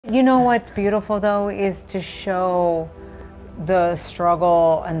You know what's beautiful though is to show the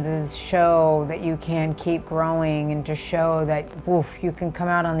struggle and to show that you can keep growing and to show that woof, you can come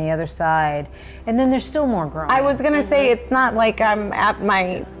out on the other side, and then there's still more growing. I was gonna say it's not like I'm at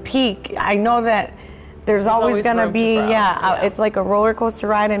my peak. I know that there's always gonna be it's like a roller coaster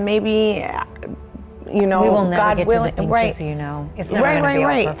ride, and maybe you know, we will never God get willing, to the peak, just so you know. It's never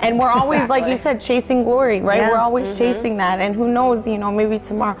right. And we're always, like you said, chasing glory, right? Yeah. We're always chasing that, and who knows, you know, maybe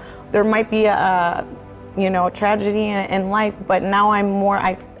tomorrow there might be a you know, tragedy in life, but now I'm more,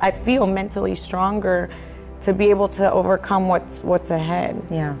 I feel mentally stronger to be able to overcome what's ahead.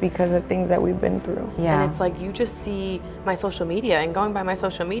 Yeah. Because of things that we've been through. Yeah. And it's like you just see my social media, and going by my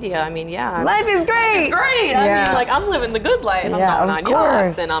social media, I mean, life is great. It's great. I mean, like I'm living the good life. I'm Yeah, not of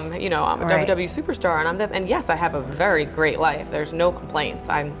course. and I'm, you know, I'm a WWE Superstar, and I'm this, and yes, I have a very great life. There's no complaints.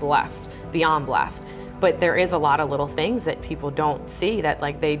 I'm blessed, beyond blessed. But there is a lot of little things that people don't see, that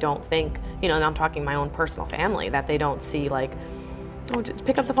like they don't think, you know, and I'm talking my own personal family, that they don't see, like, oh, just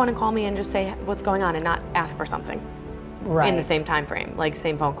pick up the phone and call me and just say what's going on and not ask for something in the same time frame, like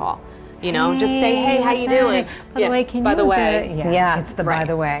same phone call. You know, just say, hey, how you doing? By the way, can by you the way. It's the by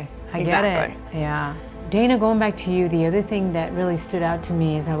the way. I get it. Yeah. Dana, going back to you, the other thing that really stood out to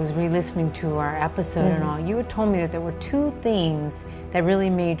me as I was re-listening to our episode and all, you had told me that there were two things that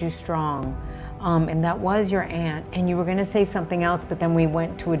really made you strong. And that was your aunt, and you were going to say something else, but then we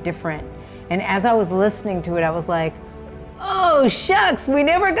went to a different. And as I was listening to it, I was like, oh, shucks, we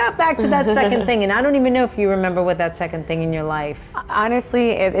never got back to that second thing. And I don't even know if you remember what that second thing in your life.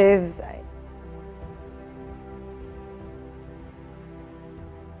 Honestly, it is,